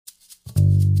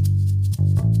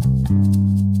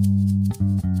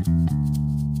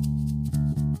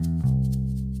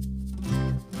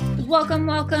Welcome,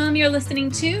 welcome. You're listening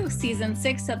to Season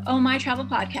 6 of Oh My Travel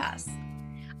Podcast,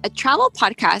 a travel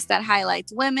podcast that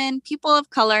highlights women, people of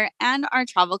color, and our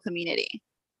travel community.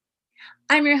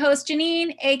 I'm your host,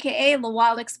 Janine, aka The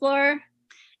Wild Explorer.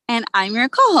 And I'm your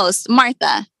co-host,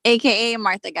 Martha, aka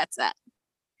Martha Gets It.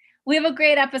 We have a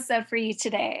great episode for you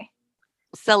today.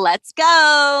 So let's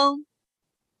go.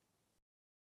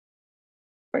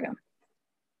 We're going.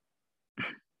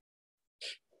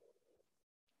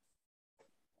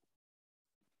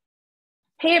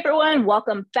 Hey everyone,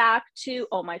 welcome back to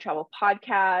Oh My Travel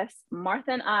Podcast.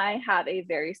 Martha and I have a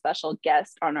very special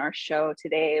guest on our show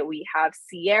today. We have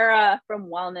Sierra from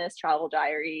Wellness Travel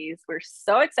Diaries. We're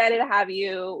so excited to have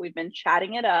you. We've been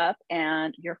chatting it up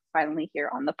and you're finally here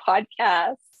on the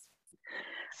podcast.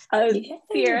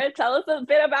 Sierra, tell us a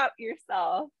bit about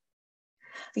yourself.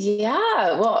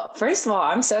 Yeah, well, first of all,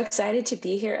 I'm so excited to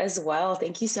be here as well.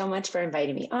 Thank you so much for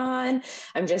inviting me on.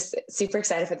 I'm just super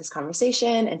excited for this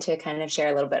conversation and to kind of share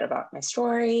a little bit about my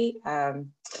story.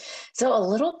 So a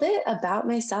little bit about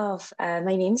myself.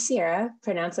 My name's Sierra,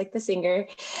 pronounced like the singer.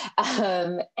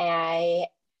 I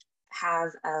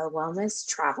have a wellness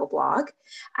travel blog.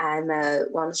 I'm a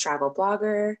wellness travel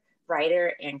blogger,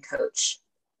 writer, and coach.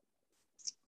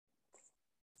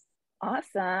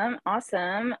 Awesome.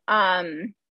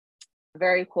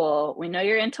 Very cool. We know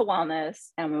you're into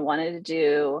wellness and we wanted to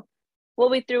do, well,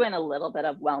 we threw in a little bit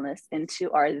of wellness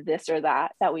into our this or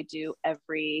that we do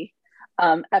every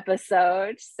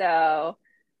episode. So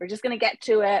we're just going to get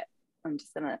to it. I'm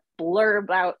just going to blurb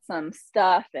out some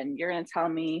stuff and you're going to tell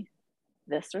me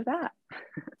this or that.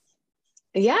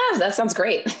 Yeah, that sounds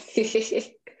great.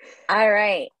 All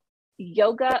right.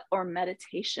 Yoga or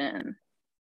meditation?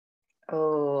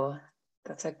 Oh,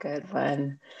 that's a good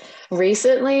one.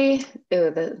 Recently,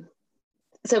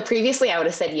 so previously I would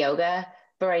have said yoga,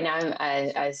 but right now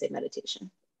I say meditation.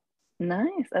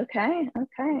 Nice. Okay.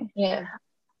 Yeah.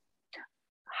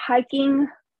 Hiking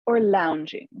or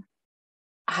lounging?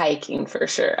 Hiking for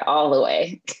sure, all the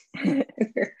way.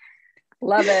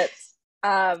 Love it.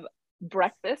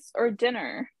 Breakfast or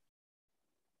dinner?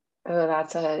 Oh,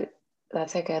 that's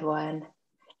a good one.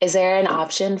 Is there an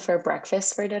option for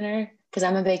breakfast for dinner? Because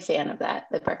I'm a big fan of that,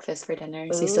 the breakfast for dinner.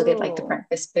 So you still get like the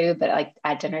breakfast food, but like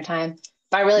at dinner time.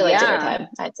 But I really like dinner time,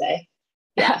 I'd say.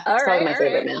 Yeah, it's probably my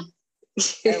favorite meal.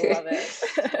 I love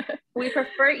it. We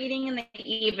prefer eating in the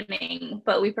evening,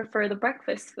 but we prefer the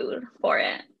breakfast food for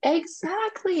it.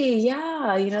 Exactly.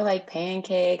 Yeah. Like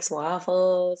pancakes,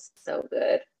 waffles. So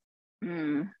good.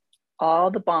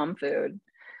 All the bomb food.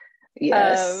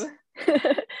 Yes.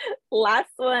 Last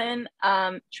one,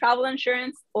 travel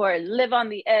insurance or live on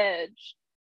the edge?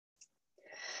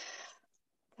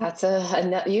 That's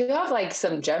you have like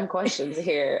some gem questions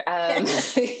here.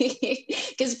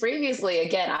 Because previously,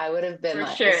 again, I would have been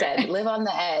said, live on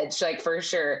the edge, like for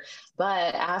sure.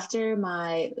 But after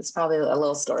it's probably a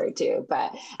little story too,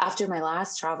 but after my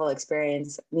last travel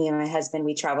experience, me and my husband,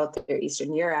 we traveled through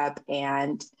Eastern Europe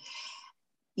and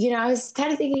I was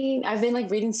kind of thinking, I've been like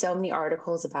reading so many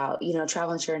articles about,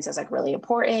 travel insurance is like really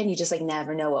important. You just like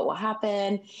never know what will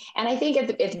happen. And I think at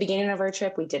the beginning of our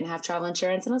trip, we didn't have travel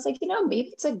insurance. And I was like,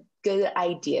 maybe it's a good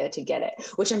idea to get it,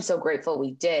 which I'm so grateful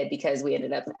we did because we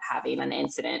ended up having an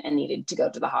incident and needed to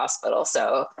go to the hospital.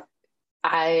 So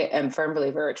I am a firm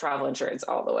believer of travel insurance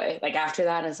all the way. Like after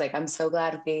that, it's like, I'm so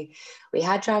glad we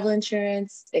had travel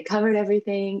insurance. It covered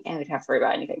everything and we didn't have to worry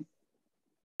about anything.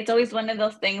 It's always one of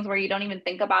those things where you don't even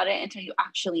think about it until you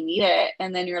actually need it.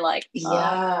 And then you're like,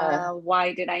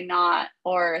 why did I not?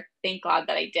 Or thank God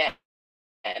that I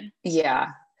did. Yeah,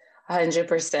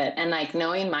 100%. And like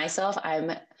knowing myself,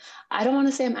 I don't want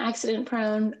to say I'm accident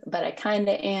prone, but I kind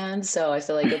of am. So I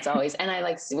feel like it's always, and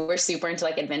we're super into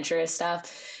like adventurous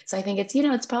stuff. So I think it's,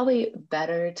 it's probably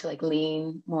better to like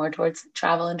lean more towards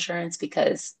travel insurance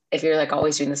because if you're like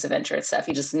always doing this adventurous stuff,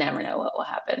 you just never know what will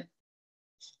happen.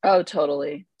 Oh,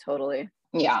 totally.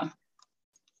 Yeah.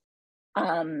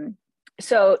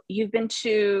 So you've been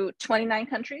to 29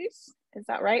 countries, is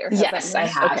that right? Or yes, I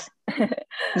have. Okay.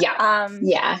 Yeah.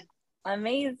 Yeah.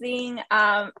 Amazing.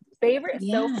 Favorite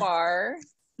so far,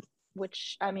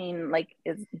 which I mean, like,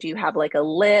 do you have like a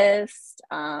list?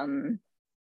 You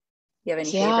have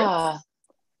any favorites?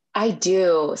 I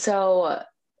do. So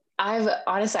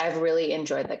I've really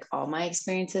enjoyed like all my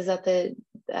experiences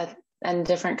and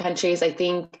different countries. I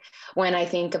think when I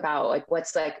think about like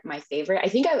what's like my favorite,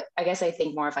 I guess I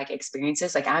think more of like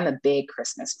experiences. Like I'm a big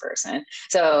Christmas person.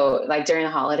 So like during the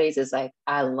holidays is like,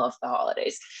 I love the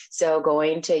holidays. So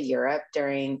going to Europe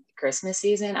during Christmas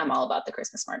season, I'm all about the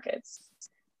Christmas markets.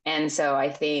 And so I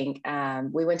think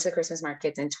we went to the Christmas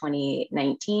markets in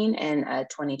 2019 and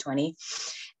 2020.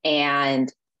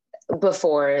 And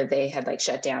before they had like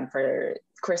shut down for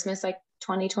Christmas, like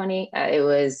 2020. It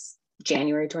was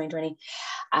January 2020.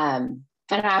 And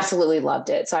I absolutely loved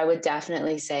it. So I would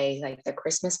definitely say like the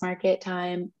Christmas market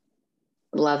time,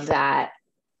 love that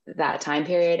time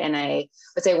period. And I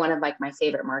would say one of like my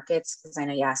favorite markets, because I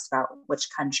know you asked about which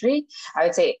country, I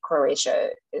would say Croatia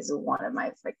is one of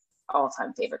my like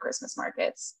all-time favorite Christmas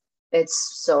markets.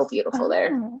 It's so beautiful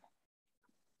there.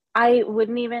 I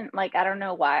wouldn't even like, I don't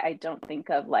know why I don't think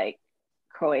of like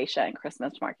Croatia and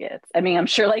Christmas markets. I mean, I'm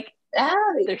sure like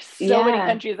there's so many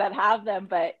countries that have them,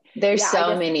 but there's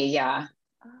so many. Yeah.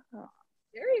 Oh,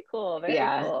 very cool. Very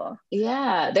cool.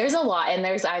 Yeah. There's a lot. And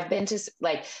I've been to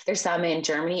like, there's some in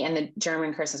Germany, and the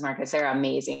German Christmas markets, they're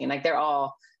amazing. Like they're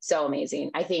all so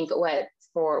amazing. I think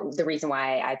for the reason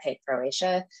why I picked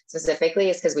Croatia specifically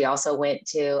is because we also went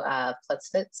to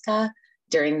Plitvice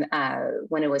during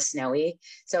when it was snowy.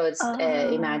 So it's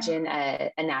imagine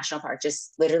a national park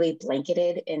just literally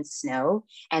blanketed in snow,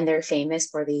 and they're famous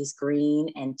for these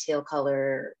green and teal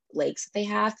color lakes that they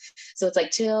have. So it's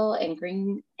like teal and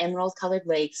green emerald colored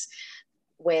lakes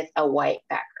with a white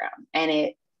background, and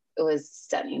it was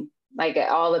stunning. Like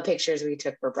all the pictures we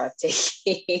took were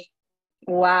breathtaking.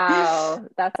 Wow,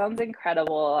 that sounds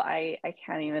incredible. I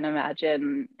can't even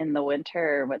imagine in the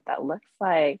winter what that looks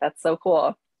like. That's so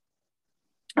cool.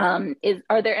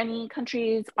 Are there any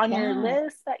countries on your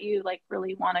list that you like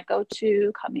really want to go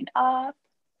to coming up?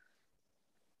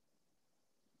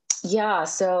 Yeah,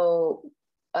 so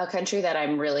a country that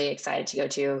I'm really excited to go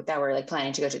to, that we're like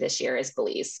planning to go to this year, is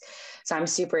Belize. So I'm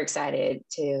super excited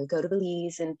to go to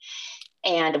Belize, and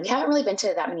we haven't really been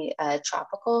to that many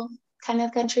tropical kind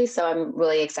of countries. So I'm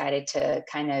really excited to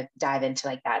kind of dive into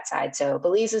like that side. So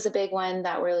Belize is a big one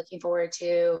that we're looking forward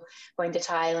to, going to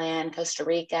Thailand, Costa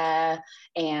Rica,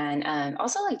 and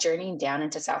also like journeying down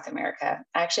into South America.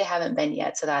 I actually haven't been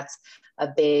yet. So that's a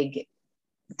big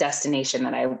destination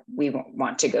that we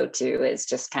want to go to, is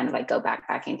just kind of like go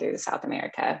backpacking through South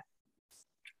America.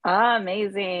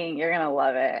 Amazing. You're going to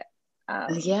love it.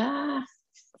 Yeah.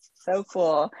 So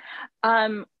cool.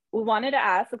 We wanted to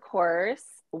ask, of course,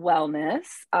 wellness.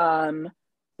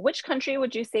 Which country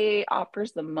would you say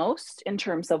offers the most in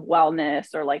terms of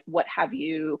wellness, or like what have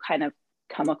you kind of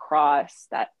come across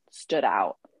that stood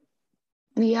out?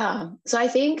 Yeah. So I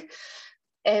think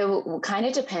it kind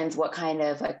of depends what kind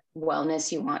of like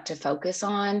wellness you want to focus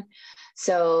on.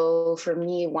 So for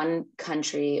me, one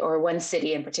country or one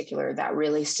city in particular that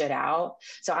really stood out.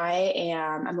 So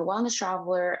I'm a wellness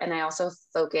traveler, and I also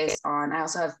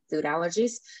have food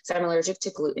allergies. So I'm allergic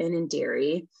to gluten and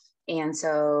dairy. And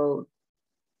so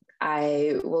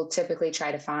I will typically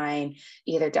try to find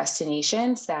either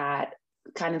destinations that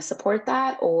kind of support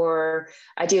that, or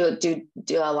I do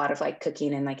a lot of like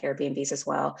cooking and like Airbnbs as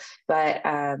well. But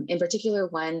in particular,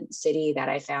 one city that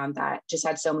I found that just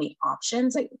had so many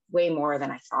options, like way more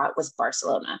than I thought, was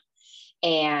Barcelona.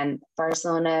 And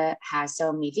Barcelona has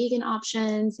so many vegan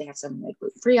options. They have some like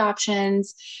gluten-free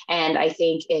options. And I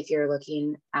think if you're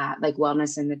looking at like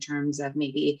wellness in the terms of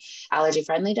maybe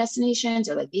allergy-friendly destinations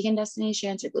or like vegan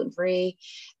destinations or gluten-free,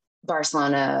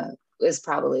 Barcelona is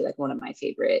probably like one of my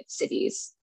favorite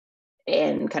cities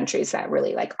in countries that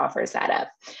really like offers that up.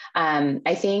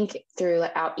 I think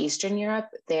throughout Eastern Europe,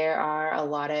 there are a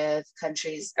lot of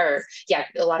countries there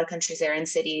in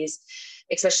cities,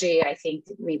 especially I think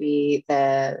maybe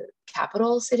the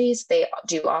capital cities, they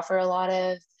do offer a lot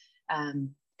of,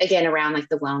 again, around like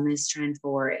the wellness trend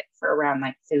for around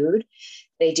like food.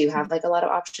 They do have like a lot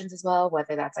of options as well,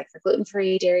 whether that's like for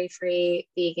gluten-free, dairy-free,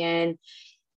 vegan.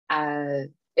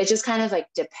 It just kind of like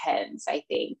depends, I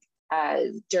think.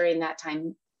 During that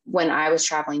time when I was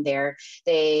traveling there,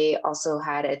 they also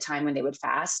had a time when they would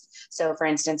fast. So for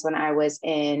instance, when I was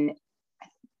in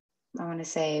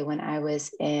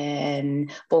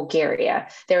Bulgaria,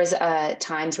 there was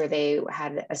times where they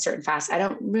had a certain fast. I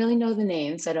don't really know the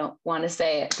names, so I don't want to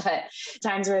say it, but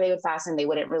times where they would fast and they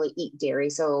wouldn't really eat dairy.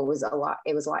 So it was a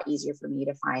lot easier for me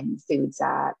to find foods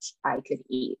that I could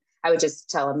eat. I would just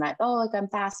tell them that, oh, like I'm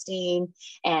fasting.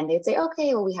 And they'd say,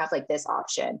 okay, well, we have like this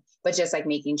option, but just like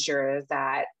making sure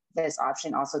that this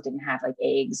option also didn't have like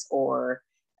eggs or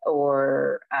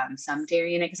some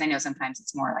dairy in it. Cause I know sometimes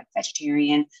it's more like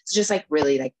vegetarian. So just like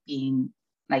really like being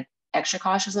like extra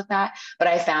cautious with that. But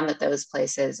I found that those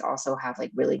places also have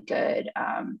like really good,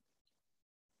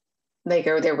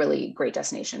 they're really great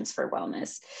destinations for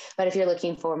wellness. But if you're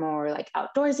looking for more like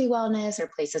outdoorsy wellness or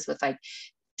places with like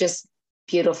just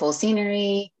beautiful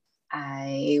scenery,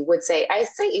 I'd say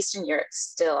Eastern Europe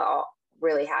still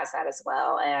really has that as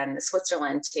well. And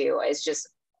Switzerland too is just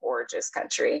gorgeous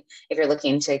country. If you're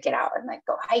looking to get out and like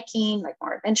go hiking, like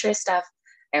more adventurous stuff,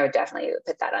 I would definitely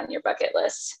put that on your bucket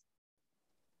list.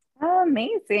 Oh,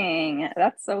 amazing.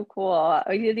 That's so cool.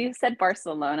 You said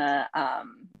Barcelona.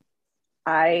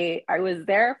 I was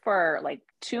there for like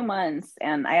 2 months,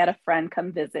 and I had a friend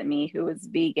come visit me who was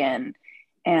vegan.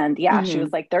 And yeah, she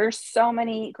was like, there's so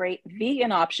many great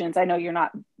vegan options. I know you're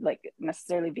not like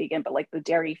necessarily vegan, but like the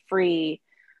dairy free.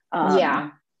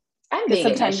 Yeah. I'm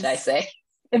veganish, should I say.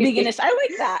 Veganish. I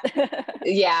like that.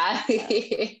 Yeah.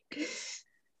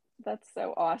 That's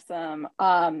so awesome.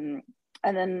 And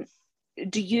then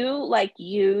do you like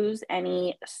use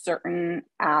any certain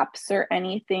apps or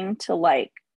anything to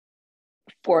like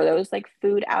for those like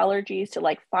food allergies to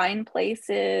like find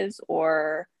places,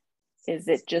 or is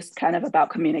it just kind of about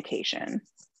communication?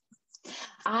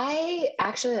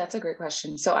 That's a great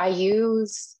question. So I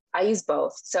use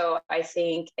both. So I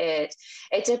think it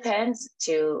depends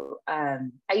too. I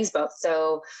use both.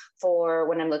 So for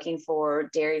when I'm looking for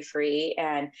dairy free,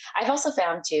 and I've also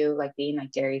found too, like being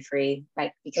like dairy free,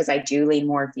 like because I do lean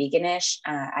more veganish.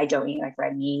 I don't eat like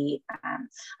red meat.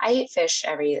 I eat fish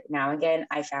every now and again.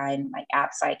 I find like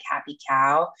apps like Happy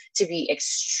Cow to be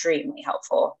extremely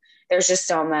helpful. There's just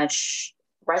so much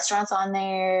restaurants on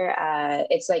there.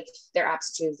 It's like their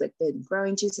apps too, like been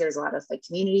growing too. So there's a lot of like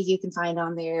community you can find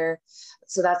on there.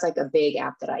 So that's like a big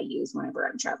app that I use whenever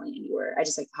I'm traveling anywhere. I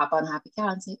just like hop on Happy Cow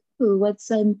and say, ooh, what's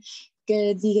some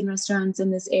good vegan restaurants in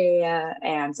this area?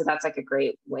 And so that's like a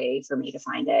great way for me to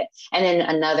find it. And then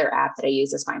another app that I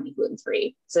use is Find Me Gluten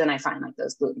Free. So then I find like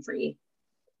those gluten free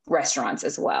restaurants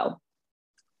as well.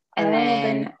 And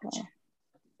then cool.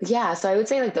 Yeah, so I would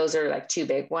say like those are like two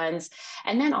big ones.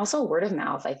 And then also word of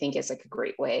mouth, I think is like a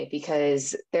great way,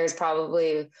 because there's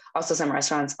probably also some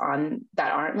restaurants on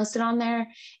that aren't listed on there,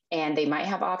 and they might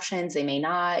have options, they may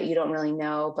not, you don't really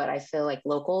know, but I feel like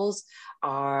locals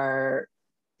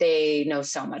they know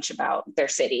so much about their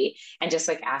city, and just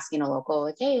like asking a local,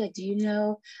 like, hey, like, do you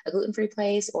know a gluten-free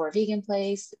place or a vegan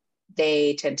place?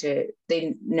 They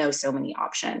know so many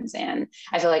options. And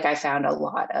I feel like I found a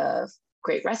lot of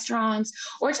great restaurants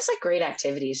or just like great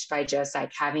activities by just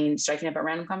like striking up a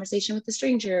random conversation with a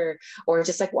stranger, or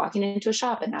just like walking into a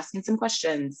shop and asking some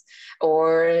questions,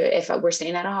 or if we're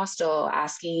staying at a hostel,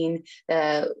 asking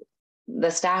the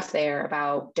staff there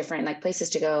about different like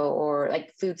places to go or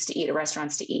like foods to eat or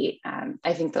restaurants to eat.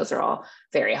 I think those are all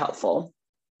very helpful.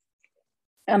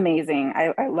 Amazing.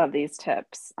 I love these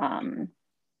tips.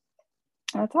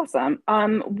 That's awesome.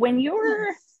 When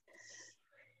you're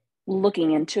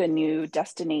looking into a new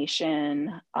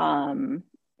destination,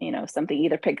 something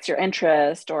either piques your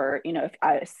interest, or, if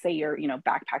I say you're,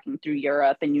 backpacking through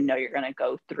Europe and you're going to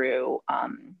go through,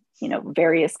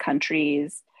 various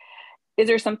countries, is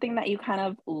there something that you kind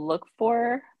of look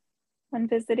for when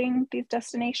visiting these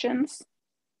destinations?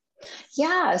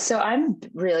 Yeah, so I'm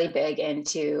really big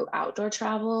into outdoor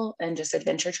travel and just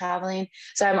adventure traveling.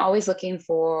 So I'm always looking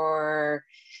for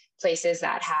places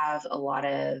that have a lot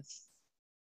of,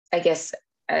 I guess,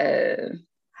 I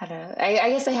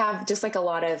guess they have just like a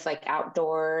lot of like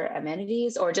outdoor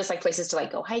amenities, or just like places to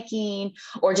like go hiking,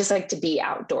 or just like to be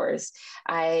outdoors.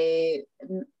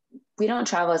 We don't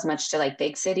travel as much to like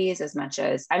big cities as much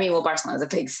as, Barcelona is a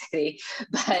big city,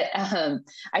 but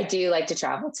I do like to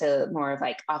travel to more of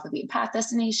like off the beaten path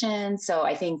destinations. So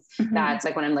I think that's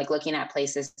like when I'm like looking at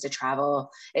places to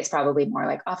travel, it's probably more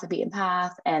like off the beaten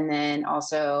path. And then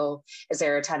also, is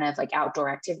there a ton of like outdoor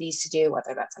activities to do,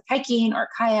 whether that's like hiking or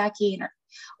kayaking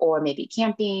or maybe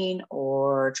camping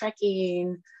or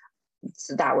trekking.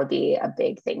 So that would be a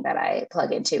big thing that I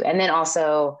plug into. And then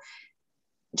also,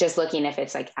 just looking if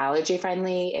it's like allergy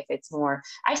friendly, if it's more,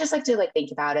 I just like to like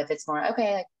think about if it's more,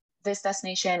 okay, like this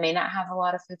destination may not have a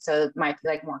lot of food, so it might be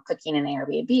like more cooking in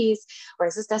Airbnbs,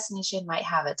 whereas this destination might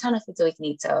have a ton of food so we can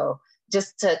eat. So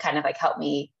just to kind of like help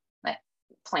me like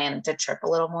plan the trip a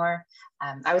little more.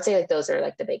 I would say like those are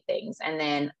like the big things. And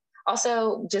then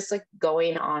also just like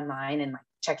going online and like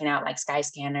checking out like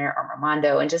Skyscanner or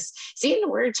Momondo and just seeing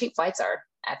where cheap flights are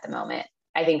at the moment.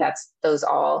 I think those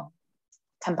all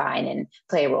combine and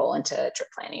play a role into trip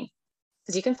planning,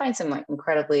 because you can find some like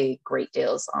incredibly great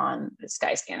deals on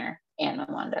Skyscanner and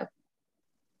Momondo.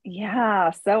 Yeah,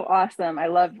 so awesome. I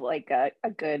love like a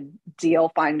good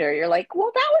deal finder. You're like, well,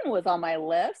 that one was on my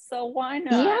list, so why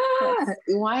not? Yeah,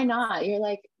 why not? You're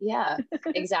like, yeah,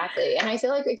 exactly. And I feel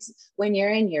like when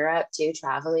you're in Europe too,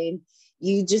 traveling,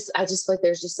 I just feel like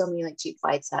there's just so many like cheap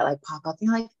flights that like pop up. And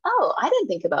you're like, oh, I didn't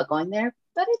think about going there,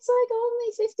 but it's like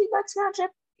only $50 round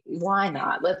trip. Why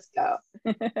not? Let's go.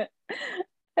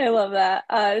 I love that.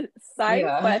 Side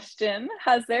question,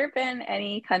 has there been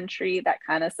any country that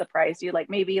kind of surprised you? Like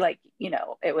maybe like,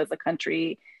 it was a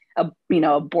country, a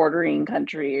bordering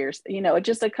country, or,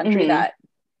 just a country that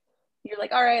you're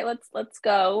like, all right, let's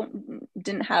go.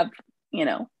 Didn't have, you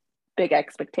know, big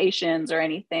expectations or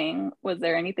anything. Was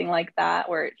there anything like that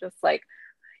where it just like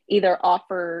either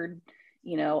offered,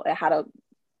 you know, it had a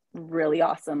really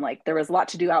awesome, like there was a lot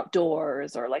to do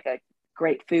outdoors or like a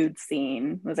great food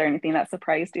scene? Was there anything that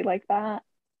surprised you like that?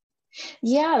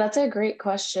 Yeah, that's a great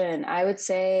question. I would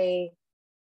say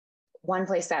one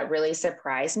place that really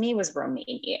surprised me was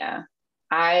Romania.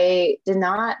 I did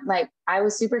not like, I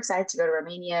was super excited to go to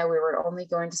Romania. We were only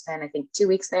going to spend, I think, 2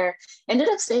 weeks there. Ended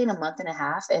up staying a month and a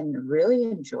half and really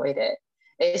enjoyed it.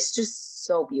 It's just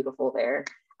so beautiful there.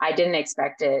 I didn't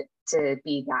expect it to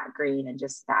be that green and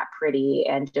just that pretty.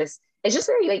 And just, it's just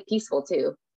very like peaceful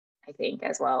too, I think,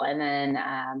 as well. And then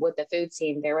with the food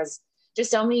scene, there was just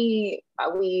so many,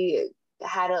 we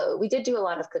did do a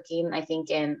lot of cooking, I think,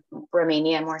 in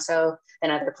Romania more so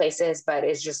than other places, but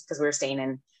it's just because we were staying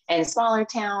in smaller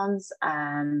towns.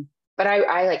 But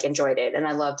I like enjoyed it, and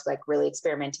I loved like really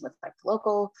experimenting with like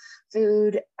local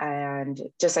food and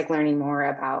just like learning more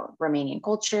about Romanian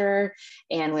culture.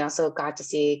 And we also got to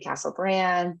see Castle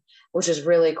Bran, which was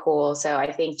really cool. So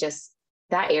I think just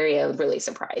that area really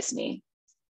surprised me.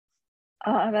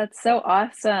 Oh, that's so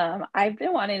awesome. I've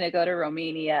been wanting to go to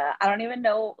Romania. I don't even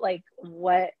know like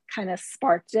what kind of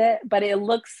sparked it, but it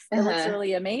looks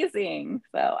really amazing.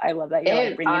 So I love that you're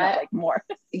like bringing up like more.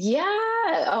 Yeah.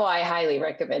 Oh, I highly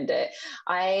recommend it.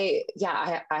 I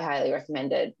highly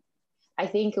recommend it. I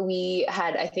think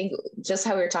just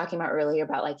how we were talking about earlier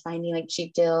about like finding like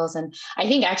cheap deals. And I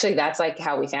think actually that's like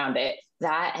how we found it.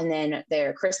 That, and then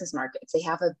their Christmas markets. They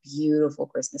have a beautiful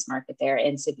Christmas market there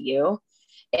in Sibiu.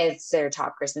 It's their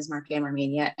top Christmas market in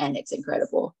Romania, and it's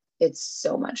incredible. It's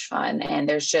so much fun. And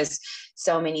there's just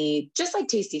so many just like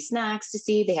tasty snacks to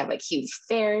see. They have like huge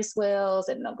Ferris wheels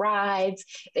and the rides.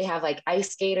 They have like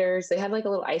ice skaters. They have like a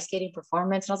little ice skating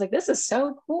performance. And I was like, this is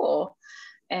so cool.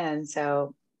 And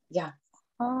so, yeah,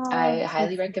 I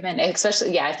highly recommend it,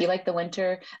 especially, yeah, if you like the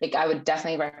winter, like I would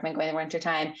definitely recommend going in the winter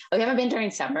time. We haven't been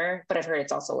during summer, but I've heard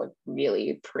it's also like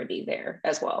really pretty there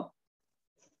as well.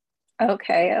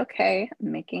 Okay.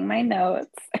 I'm making my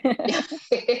notes.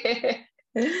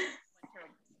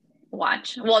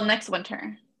 Watch. Well, next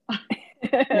winter.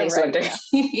 Next winter.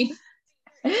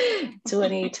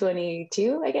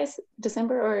 2022, I guess,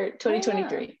 December or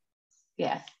 2023.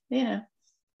 Yeah.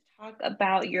 Talk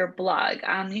about your blog.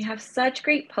 You have such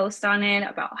great posts on it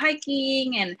about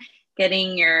hiking and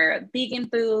getting your vegan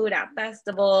food at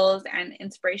festivals and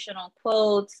inspirational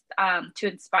quotes to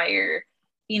inspire,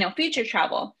 future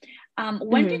travel.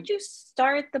 When did you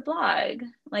start the blog?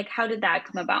 Like, how did that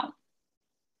come about?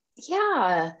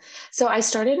 Yeah. So I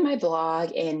started my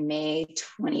blog in May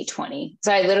 2020.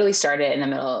 So I literally started in the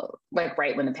middle, like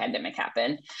right when the pandemic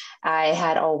happened. I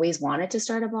had always wanted to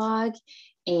start a blog.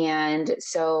 And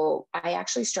so I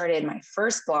actually started my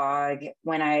first blog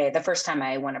the first time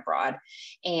I went abroad,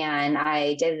 and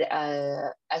I did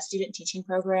a student teaching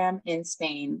program in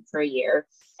Spain for a year.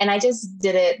 And I just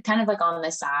did it kind of like on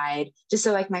the side, just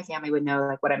so like my family would know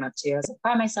like what I'm up to. I was like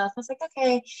by myself. I was like,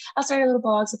 okay, I'll start a little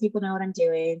blog so people know what I'm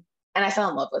doing. And I fell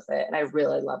in love with it, and I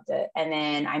really loved it. And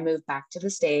then I moved back to the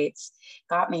States,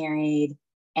 got married,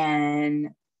 and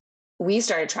we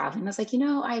started traveling. I was like,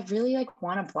 I really like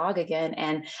want to blog again.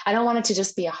 And I don't want it to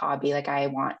just be a hobby. Like I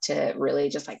want to really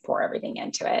just like pour everything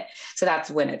into it. So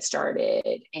that's when it started.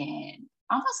 And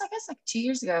almost, I guess, like 2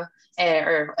 years ago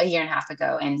or a year and a half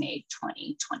ago in May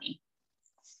 2020.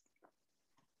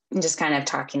 And just kind of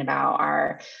talking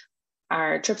about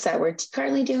our trips that we're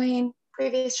currently doing,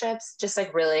 previous trips, just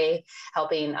like really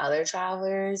helping other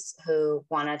travelers who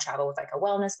want to travel with like a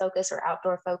wellness focus or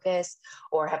outdoor focus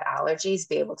or have allergies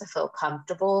be able to feel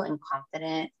comfortable and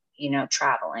confident,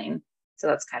 traveling. So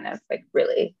that's kind of like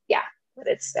really, what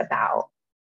it's about.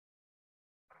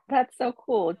 That's so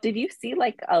cool. Did you see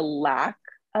like a lack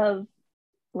of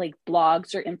like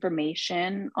blogs or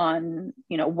information on,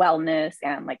 wellness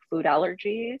and like food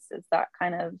allergies? Is that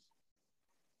kind of,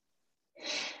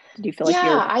 do you feel like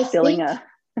you're feeling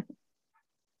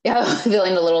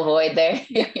feeling a little void there?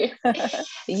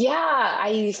 Yeah,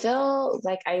 I feel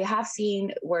like I have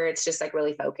seen where it's just like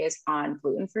really focused on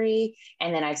gluten-free.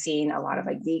 And then I've seen a lot of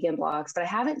like vegan blogs, but I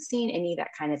haven't seen any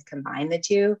that kind of combine the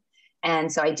two. And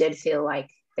so I did feel like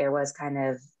there was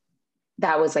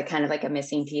that was like kind of like a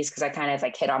missing piece, because I kind of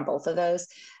like hit on both of those,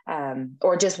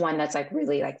 or just one that's like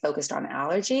really like focused on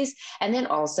allergies. And then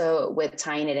also with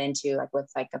tying it into like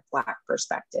with like a Black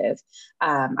perspective,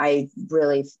 I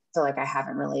really feel like I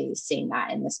haven't really seen that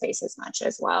in the space as much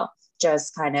as well.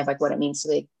 Just kind of like what it means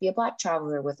to like be a Black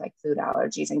traveler with like food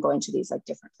allergies and going to these like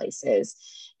different places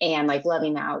and like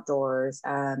loving the outdoors.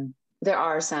 there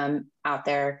are some out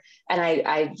there, and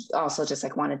I also just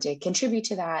like wanted to contribute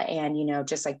to that, and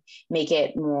just like make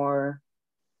it more,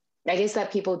 I guess,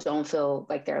 that people don't feel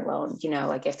like they're alone,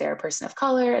 like if they're a person of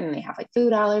color and they have like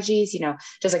food allergies,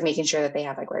 just like making sure that they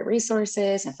have like right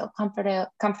resources and feel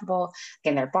comfortable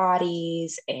in their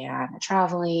bodies and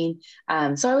traveling.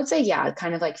 So I would say, yeah,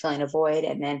 kind of like filling a void.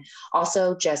 And then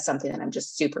also just something that I'm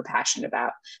just super passionate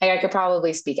about. Like I could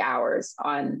probably speak hours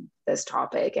on this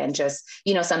topic, and just,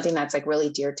 something that's like really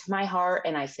dear to my heart.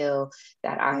 And I feel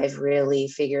that I've really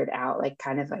figured out like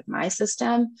kind of like my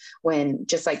system when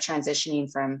just like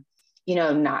transitioning from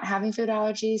not having food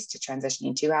allergies to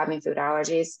transitioning to having food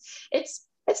allergies. It's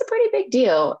a pretty big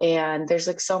deal. And there's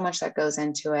like so much that goes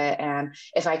into it. And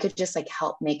if I could just like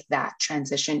help make that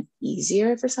transition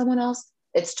easier for someone else,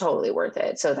 it's totally worth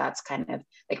it. So that's kind of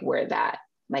like where that,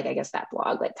 like, I guess that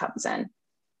blog like comes in.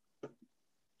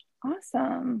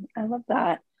 Awesome. I love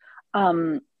that.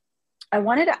 I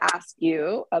wanted to ask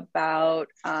you about,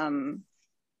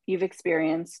 you've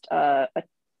experienced a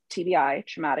TBI,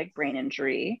 traumatic brain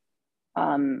injury.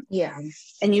 Yeah.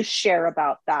 And you share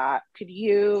about that. Could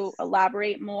you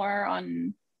elaborate more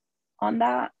on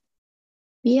that?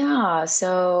 Yeah.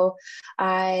 So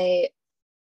I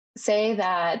say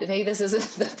that maybe this isn't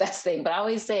the best thing, but I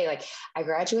always say like I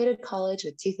graduated college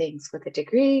with two things, with a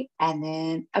degree and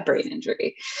then a brain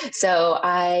injury. So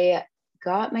I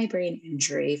got my brain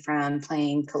injury from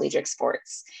playing collegiate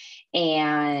sports,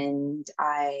 and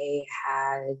I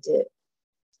had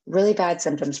really bad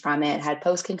symptoms from it, had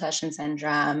post-concussion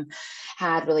syndrome,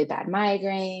 had really bad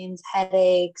migraines,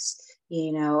 headaches,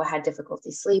 had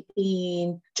difficulty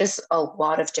sleeping, just a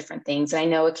lot of different things. And I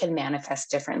know it can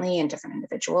manifest differently in different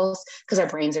individuals because our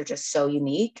brains are just so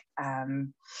unique.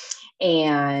 And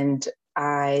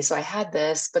so I had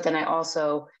this, but then I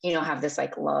also, have this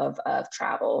like love of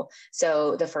travel.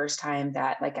 So the first time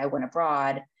that like I went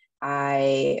abroad,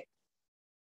 I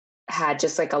had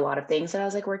just like a lot of things that I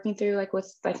was like working through, like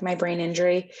with like my brain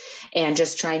injury and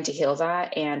just trying to heal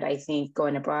that. And I think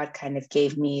going abroad kind of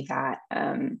gave me that,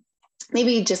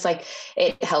 maybe just like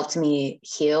it helped me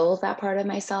heal that part of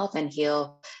myself and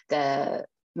heal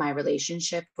my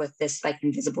relationship with this like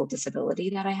invisible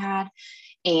disability that I had.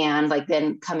 And like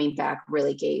then coming back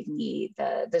really gave me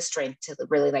the strength to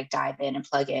really like dive in and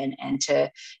plug in and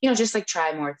to just like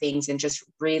try more things and just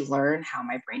relearn how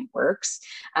my brain works.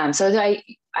 So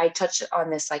I touched on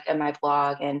this like in my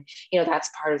blog, and that's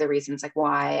part of the reasons like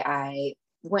why I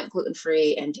went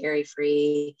gluten-free and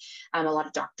dairy-free. A lot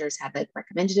of doctors had like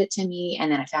recommended it to me,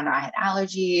 and then I found out I had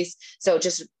allergies, so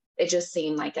it just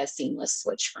seemed like a seamless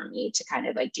switch for me to kind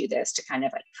of like do this to kind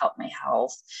of like help my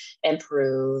health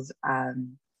improve.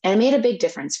 And it made a big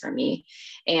difference for me.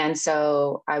 And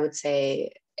so I would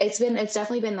say it's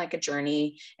definitely been like a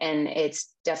journey, and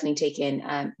it's definitely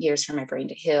taken years for my brain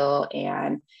to heal.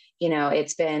 And,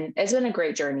 it's been a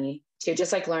great journey to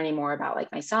just like learning more about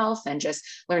like myself and just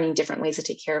learning different ways to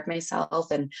take care of myself.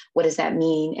 And what does that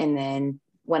mean? And then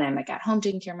when I'm like at home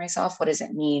taking care of myself, what does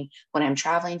it mean when I'm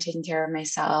traveling, taking care of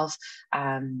myself?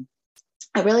 I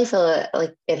really feel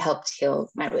like it helped heal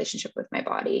my relationship with my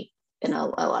body in a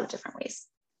lot of different ways.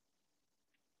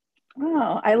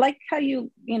 Oh, I like how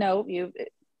you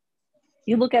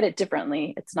look at it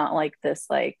differently. It's not like this,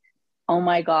 like, oh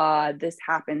my God, this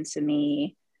happened to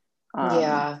me.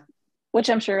 Yeah. Which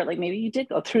I'm sure like maybe you did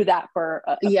go through that for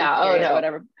a brief period or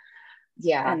whatever.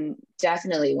 Yeah, and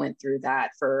definitely went through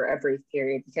that for a brief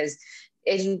period because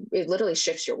it literally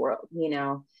shifts your world.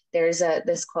 There's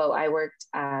this quote I worked,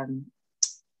 I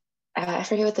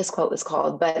forget what this quote was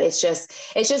called, but it's just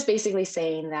basically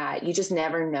saying that you just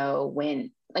never know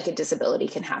when like a disability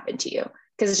can happen to you,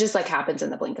 because it just like happens in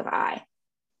the blink of an eye,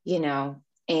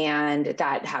 and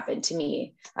that happened to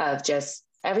me, of just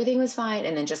everything was fine.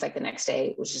 And then just like the next day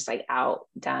it was just like out,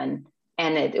 done.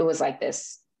 And it was like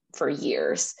this for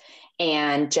years.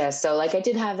 And just so like I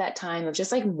did have that time of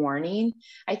just like mourning,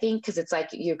 I think, because it's like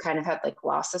you kind of have like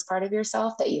lost this part of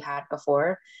yourself that you had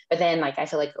before. But then like I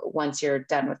feel like once you're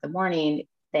done with the mourning,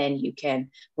 then you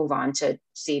can move on to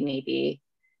see maybe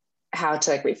how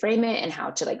to like reframe it and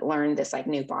how to like learn this like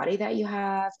new body that you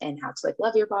have and how to like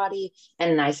love your body.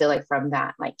 And I feel like from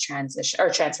that like transition or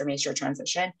transformation or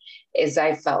transition is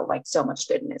I felt like so much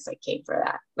goodness like came for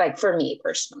that, like for me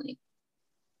personally.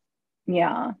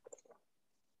 Yeah.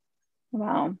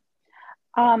 Wow.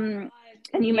 And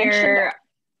you mentioned that,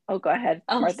 oh, go ahead,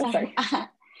 Martha. Sorry.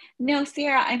 No,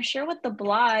 Sierra, I'm sure with the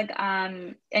blog,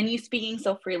 and you speaking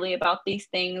so freely about these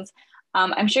things,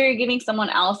 I'm sure you're giving someone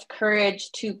else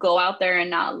courage to go out there and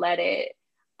not let it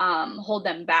hold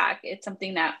them back. It's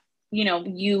something that,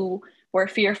 you were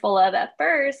fearful of at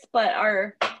first, but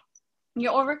are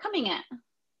you're overcoming it.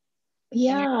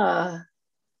 Yeah.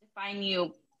 Define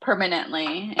you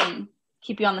permanently and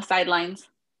keep you on the sidelines.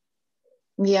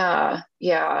 Yeah.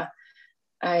 Yeah.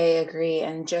 I agree.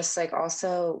 And just like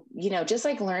also, just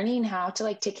like learning how to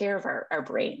like take care of our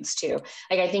brains too.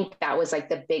 Like, I think that was like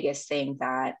the biggest thing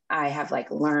that I have like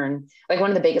learned, like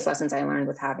one of the biggest lessons I learned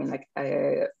with having like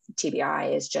a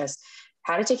TBI is just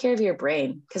how to take care of your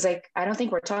brain. Cause like, I don't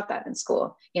think we're taught that in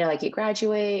school, like you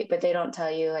graduate, but they don't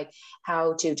tell you like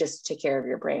how to just take care of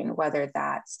your brain, whether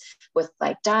that's with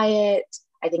like diet.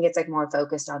 I think it's like more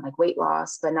focused on like weight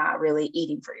loss, but not really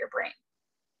eating for your brain,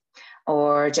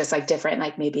 or just like different,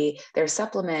 like maybe there's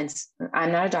supplements.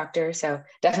 I'm not a doctor, so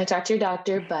definitely talk to your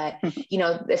doctor, but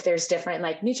if there's different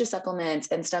like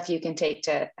nutrisupplements and stuff you can take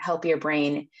to help your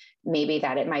brain, maybe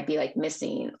that it might be like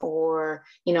missing, or,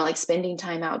 like spending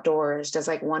time outdoors does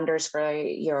like wonders for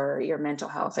your mental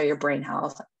health or your brain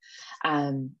health.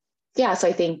 Yeah. So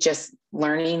I think just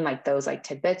learning like those like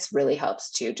tidbits really helps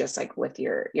too, just like with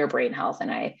your brain health. And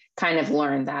I kind of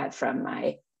learned that from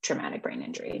my traumatic brain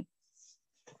injury.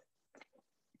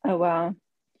 Oh, wow.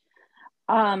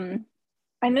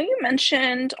 I know you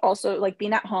mentioned also like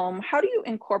being at home. How do you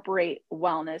incorporate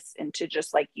wellness into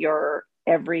just like your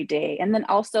everyday? And then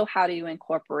also, how do you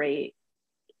incorporate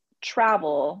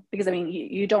travel? Because I mean,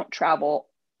 you don't travel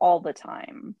all the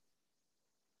time,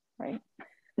 right?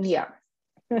 Yeah.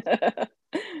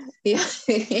 Yeah.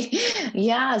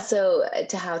 Yeah. So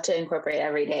to how to incorporate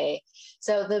every day.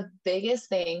 So the biggest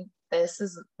thing, this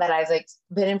is that I've like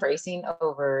been embracing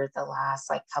over the last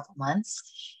like couple months.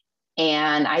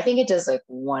 And I think it does like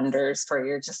wonders for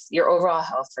your overall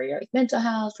health, for your like, mental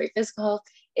health, for your physical health,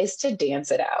 is to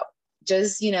dance it out.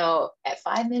 Just, at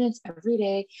 5 minutes every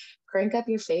day, crank up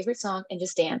your favorite song and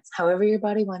just dance however your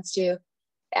body wants to.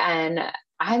 And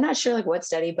I'm not sure like what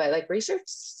study, but like research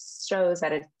shows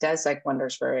that it does like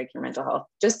wonders for like your mental health,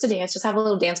 just to dance, just have a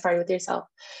little dance party with yourself.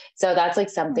 So that's like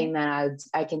something that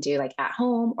I can do like at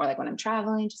home, or like when I'm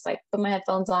traveling, just like put my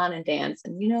headphones on and dance.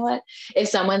 And you know what, if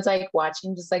someone's like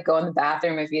watching, just like go in the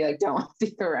bathroom if you like don't want to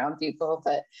be around people,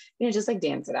 but just like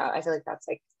dance it out. I feel like that's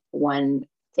like one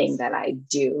thing that I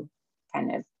do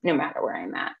kind of no matter where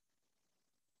I'm at.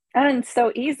 And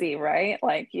so easy, right?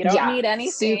 Like you don't need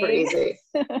anything. Super easy.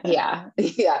 Yeah,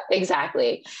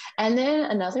 exactly. And then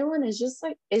another one is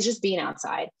just being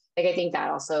outside. Like I think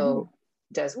that also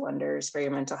does wonders for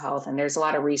your mental health. And there's a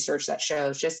lot of research that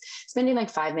shows just spending like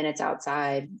 5 minutes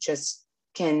outside just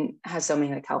can have so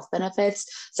many like health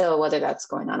benefits. So whether that's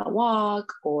going on a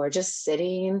walk or just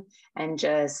sitting and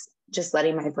just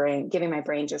letting giving my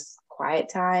brain just quiet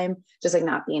time, just like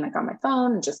not being like on my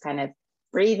phone and just kind of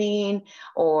breathing,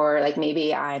 or like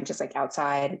maybe I'm just like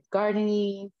outside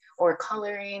gardening or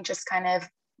coloring, just kind of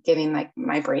giving like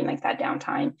my brain like that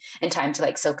downtime and time to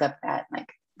like soak up that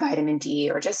like vitamin D,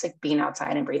 or just like being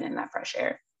outside and breathing that fresh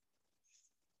air.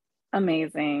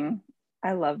 Amazing.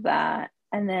 I love that.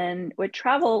 And then with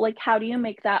travel, like how do you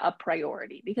make that a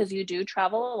priority? Because you do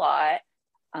travel a lot.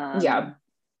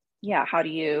 Yeah. How do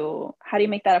you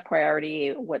make that a priority?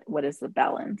 What is the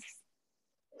balance?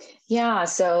 Yeah.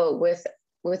 So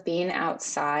with being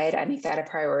outside, I make that a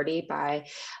priority by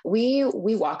we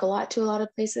walk a lot to a lot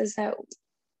of places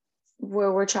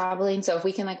where we're traveling. So if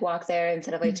we can like walk there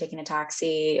instead of like taking a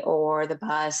taxi or the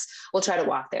bus, we'll try to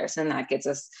walk there. So then that gets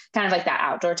us kind of like that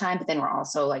outdoor time, but then we're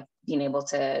also like being able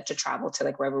to travel to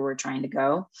like wherever we're trying to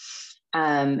go.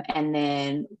 And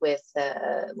then with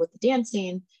the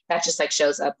dancing, that just like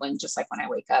shows up when I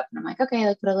wake up and I'm like, okay,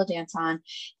 like put a little dance on.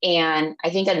 And I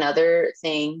think another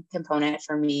component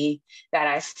for me that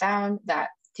I found that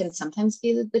can sometimes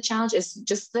be the challenge is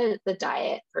just the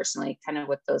diet personally, kind of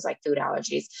with those like food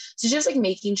allergies. So just like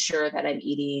making sure that I'm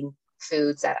eating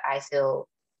foods that I feel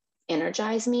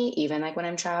energize me, even like when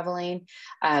I'm traveling.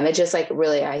 It just like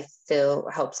really, I feel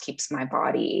helps keeps my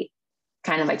body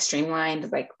kind of like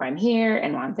streamlined, like when I'm here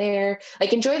and when I'm there,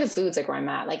 like enjoy the foods like where I'm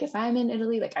at. Like if I'm in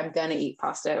Italy, like I'm gonna eat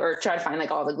pasta or try to find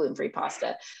like all the gluten-free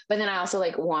pasta. But then I also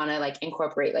like want to like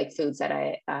incorporate like foods that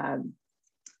I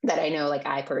know like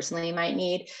I personally might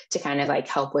need to kind of like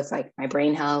help with like my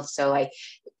brain health. So like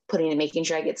making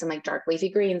sure I get some like dark leafy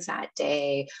greens that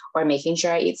day, or making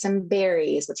sure I eat some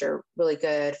berries, which are really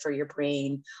good for your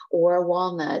brain, or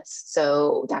walnuts.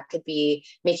 So that could be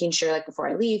making sure like before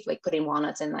I leave, like putting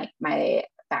walnuts in like my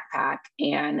backpack,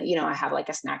 and I have like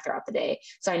a snack throughout the day.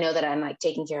 So I know that I'm like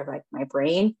taking care of like my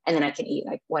brain, and then I can eat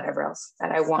like whatever else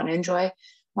that I want to enjoy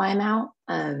while I'm out.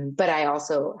 But I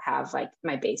also have like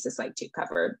my bases like too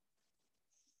covered.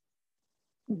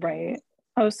 Right.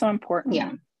 Oh, so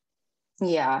important.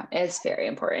 Yeah, it's very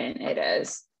important. It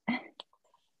is.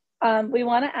 We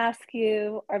want to ask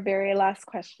you our very last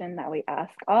question that we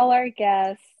ask all our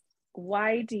guests.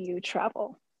 Why do you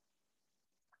travel?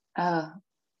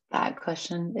 That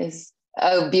question is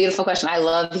a beautiful question. I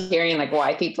love hearing like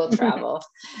why people travel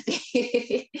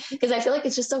because I feel like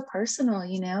it's just so personal,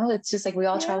 you know, it's just like we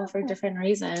all travel for different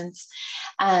reasons.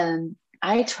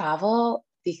 I travel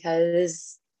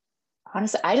because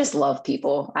honestly, I just love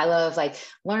people. I love like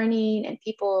learning and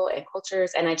people and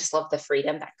cultures. And I just love the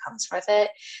freedom that comes with it.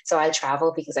 So I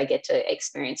travel because I get to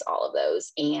experience all of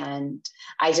those. And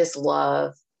I just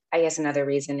love, I guess another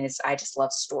reason is I just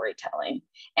love storytelling.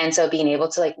 And so being able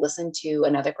to like listen to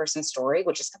another person's story,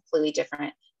 which is completely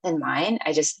different than mine,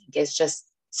 I just think is just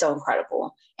so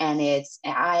incredible. And it's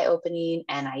eye-opening,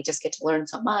 and I just get to learn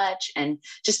so much and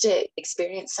just to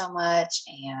experience so much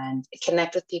and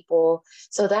connect with people.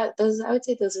 So I would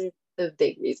say those are the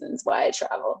big reasons why I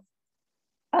travel.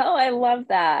 Oh, I love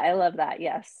that. I love that.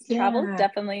 Yes. Yeah. Travel is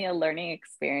definitely a learning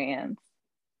experience.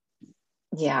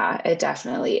 Yeah, it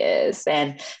definitely is.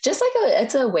 And just like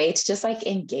it's a way to just like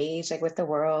engage like with the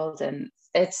world, and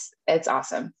it's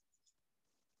awesome.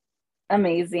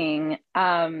 Amazing.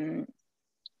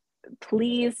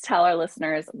 Please tell our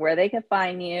listeners where they could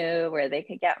find you, where they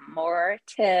could get more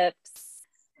tips,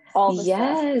 all the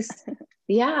stuff.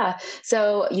 Yeah.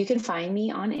 So you can find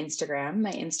me on Instagram.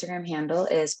 My Instagram handle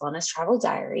is Wellness Travel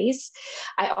Diaries.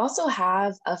 I also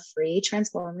have a free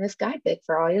transformative guidebook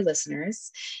for all your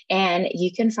listeners. And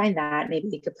you can find that. Maybe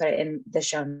we could put it in the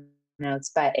show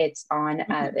notes, but it's on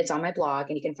my blog,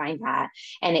 and you can find that.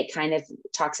 And it kind of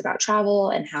talks about travel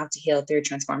and how to heal through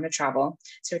transformative travel.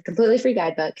 So a completely free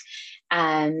guidebook.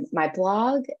 And my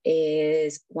blog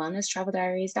is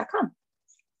wellnesstraveldiaries.com.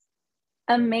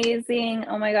 Amazing.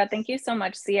 Oh my God. Thank you so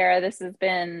much, Sierra. This has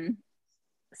been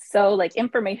so like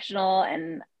informational,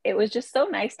 and it was just so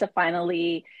nice to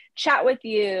finally chat with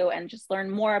you and just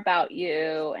learn more about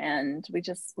you. And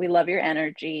we love your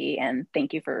energy, and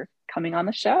thank you for coming on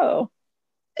the show.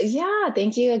 Yeah,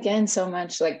 thank you again so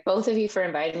much, like both of you, for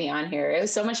inviting me on here. It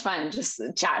was so much fun just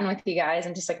chatting with you guys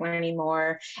and just like learning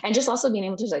more, and just also being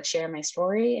able to like share my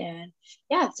story. And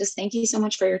yeah, just thank you so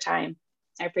much for your time.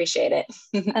 I appreciate it.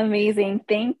 Amazing.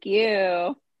 Thank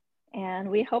you. And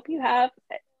we hope you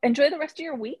enjoy the rest of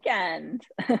your weekend.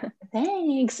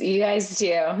 Thanks. You guys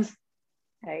too. All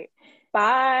right.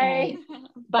 Bye. All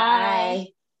right. Bye.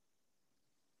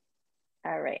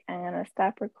 All right. I'm going to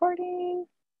stop recording.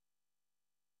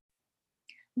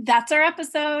 That's our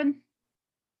episode.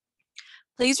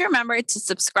 Please remember to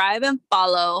subscribe and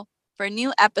follow for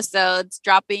new episodes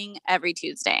dropping every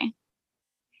Tuesday.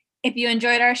 If you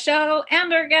enjoyed our show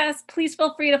and our guests, please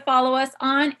feel free to follow us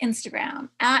on Instagram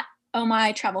at Oh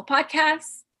My Travel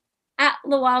Podcast, at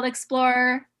The Wild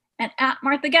Explorer, and at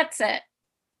Martha Gets It.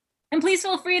 And please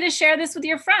feel free to share this with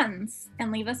your friends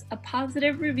and leave us a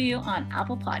positive review on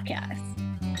Apple Podcasts.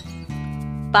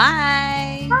 Bye.